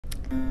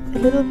a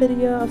little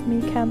video of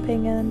me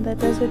camping in the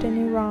desert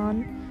in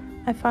Iran.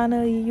 I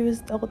finally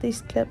used all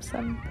these clips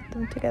and put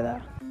them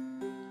together.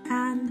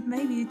 And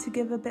maybe to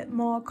give a bit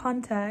more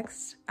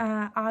context,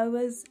 I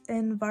was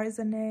in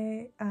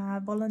Varzaneh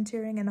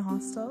volunteering in a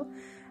hostel,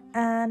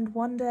 and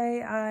one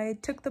day I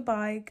took the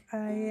bike.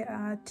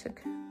 I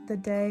took the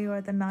day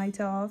or the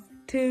night off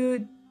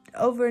to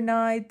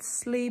overnight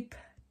sleep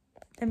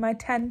in my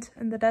tent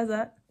in the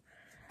desert.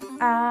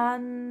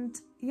 And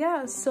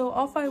yeah, so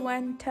off I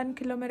went 10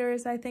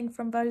 kilometers I think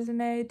from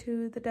Varzaneh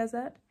to the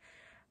desert,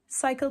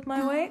 cycled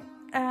my way,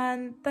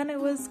 and then it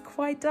was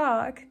quite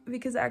dark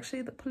because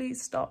actually the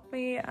police stopped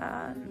me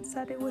and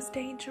said it was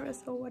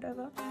dangerous or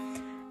whatever.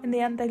 In the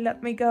end they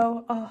let me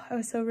go. Oh, I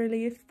was so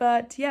relieved.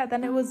 But yeah,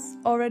 then it was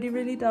already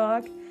really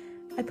dark.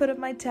 I put up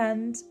my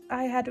tent.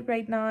 I had a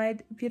great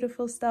night,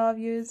 beautiful star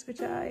views,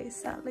 which I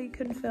sadly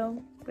couldn't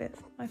film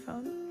with my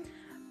phone,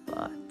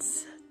 but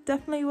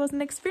definitely was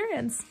an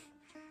experience.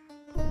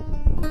 Okay.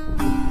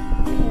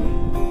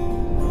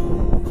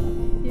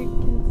 You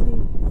can see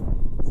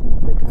some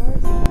of the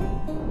cars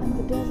and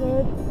the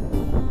desert.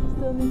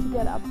 Still need to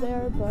get up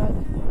there, but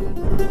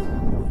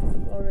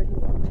I've already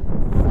walked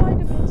quite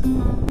a bit.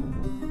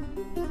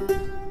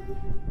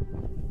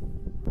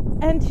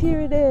 And here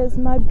it is,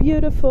 my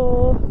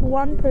beautiful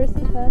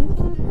one-person tent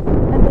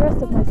and the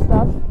rest of my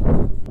stuff.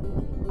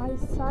 I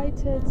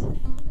sighted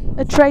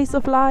a trace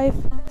of life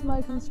to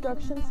my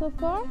construction so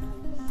far.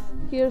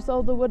 Here's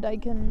all the wood I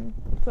can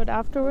put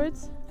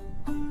afterwards,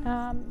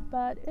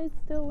 but it's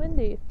still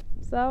windy,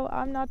 so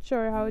I'm not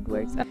sure how it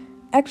works.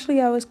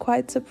 Actually, I was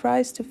quite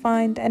surprised to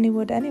find any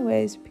wood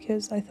anyways,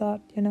 because I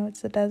thought, you know,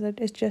 it's a desert,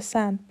 it's just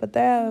sand, but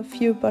there are a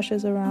few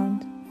bushes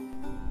around.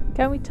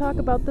 Can we talk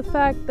about the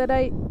fact that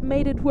I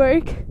made it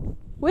work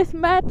with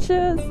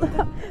matches?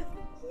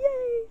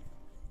 Yay!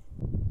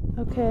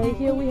 Okay,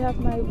 here we have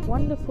my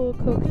wonderful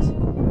cooked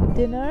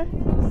dinner,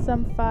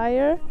 some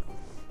fire,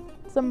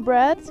 some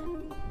bread.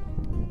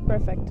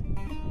 Perfect.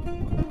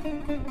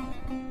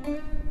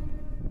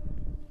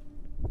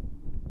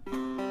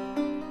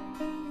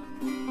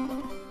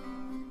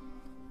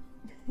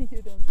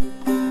 You don't see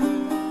that.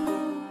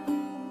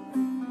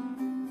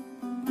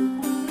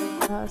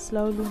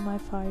 Slowly my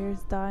fire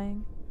is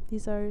dying.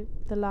 These are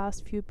the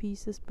last few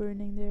pieces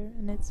burning there,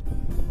 and it's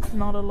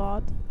not a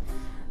lot.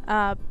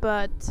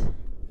 But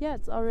yeah,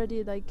 it's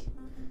already like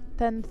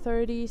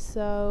 10:30,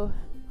 so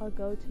I'll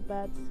go to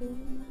bed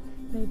soon.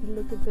 Maybe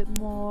look a bit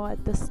more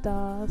at the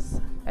stars.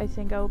 I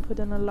think I will put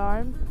an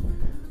alarm.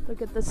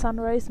 Look at the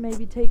sunrise,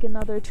 maybe take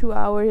another 2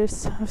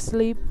 hours of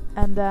sleep,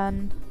 and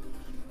then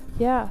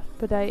yeah,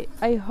 but I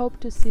hope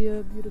to see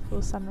a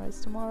beautiful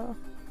sunrise tomorrow.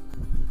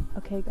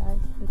 Okay guys,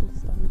 little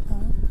story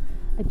time.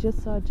 I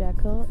just saw a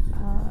jackal.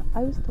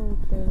 I was told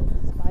there are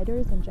like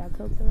spiders and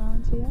jackals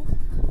around here,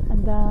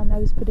 and then I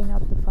was putting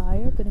out the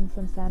fire, putting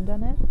some sand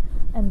on it,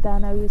 and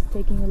then I was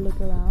taking a look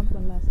around,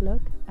 one last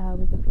look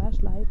with a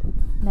flashlight,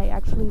 and I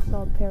actually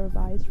saw a pair of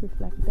eyes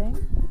reflecting.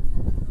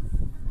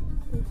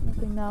 There's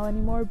nothing now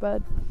anymore,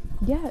 but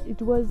yeah,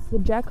 it was a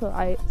jackal,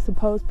 I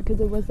suppose,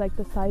 because it was like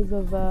the size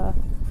of a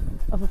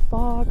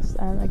fox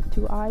and like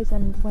 2 eyes.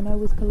 And when I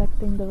was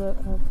collecting the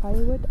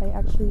firewood, I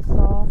actually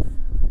saw,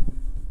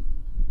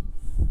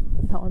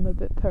 now I'm a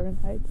bit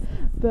paranoid,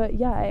 but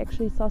yeah, I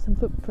actually saw some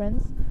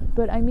footprints.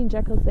 But I mean,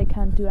 jackals, they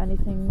can't do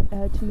anything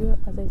to you.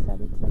 As I said,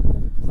 it's like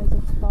the size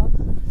of a fox,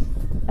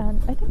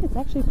 and I think it's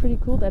actually pretty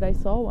cool that I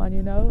saw one,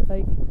 you know,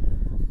 like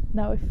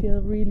now I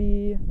feel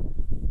really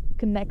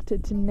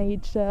connected to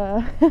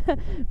nature.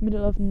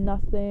 Middle of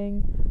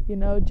nothing, you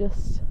know,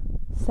 just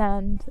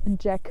sand and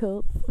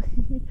jackals.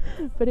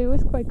 But it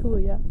was quite cool,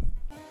 yeah.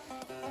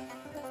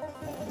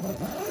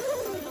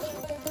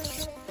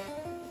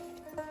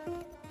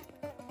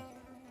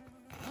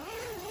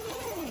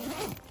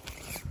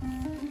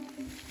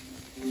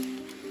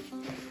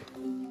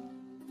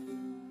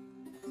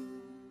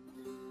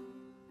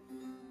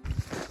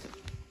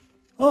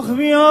 آخ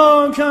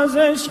بیا که از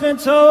عشق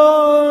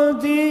تو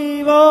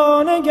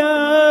دیوانه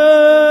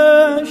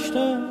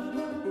گشتم.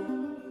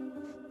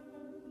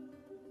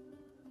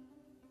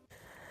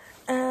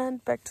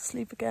 And back to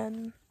sleep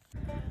again.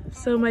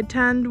 So my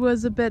tent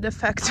was a bit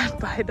affected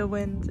by the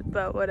wind,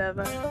 but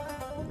whatever.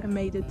 I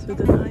made it through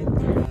the night.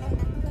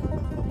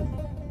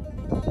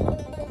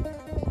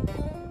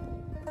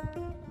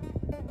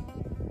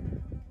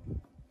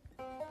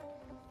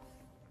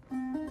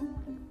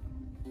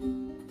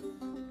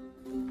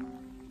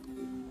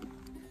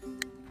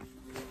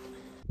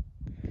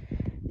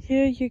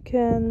 Here you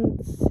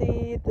can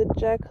see the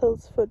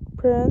jackal's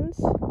footprints.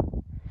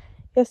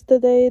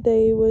 Yesterday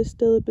they were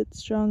still a bit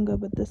stronger,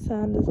 but the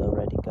sand is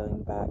already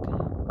going back.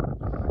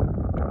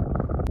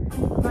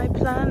 My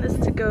plan is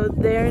to go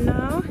there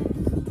now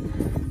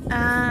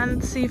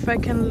and see if I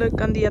can look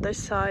on the other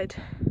side.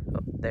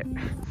 Oh, there.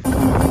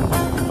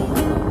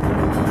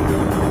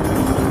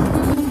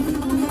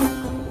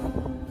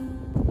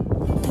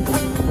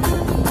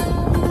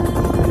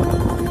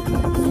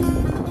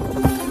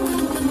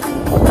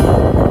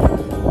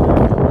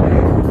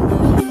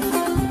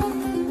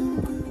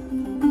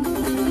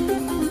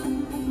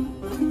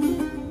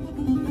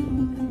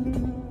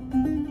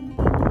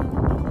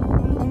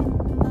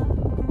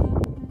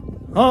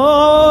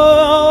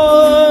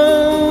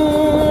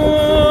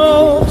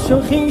 چو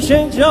خویش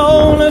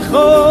جان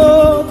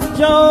خود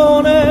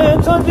جان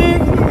تو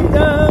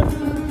دیدم،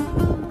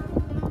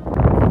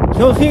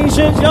 چو خویش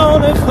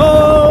جان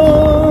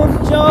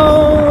خود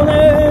جان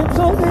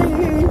تو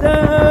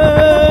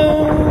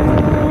دیدم،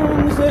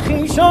 ز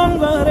خویشان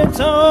بر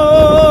تو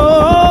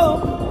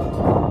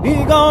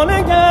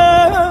بیگانه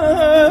گشتم،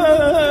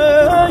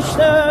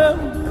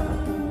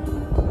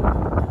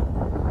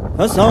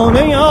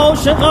 فسانه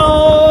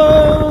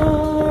عاشقان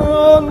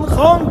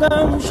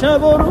خواندم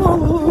شب و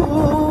روز،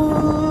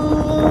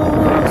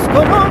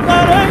 کنون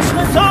در عشق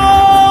تو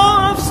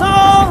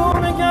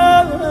افسانه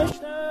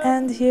گشتم.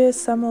 And here's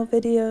some more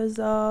videos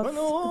of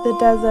the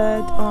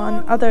desert on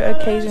other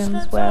occasions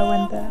where I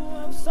went there.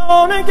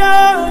 افسانه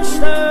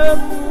گشتم،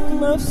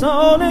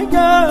 افسانه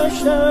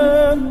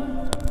گشتم،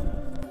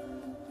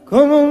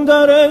 کنون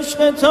در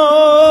عشق تو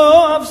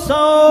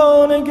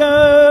افسانه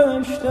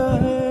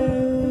گشتم.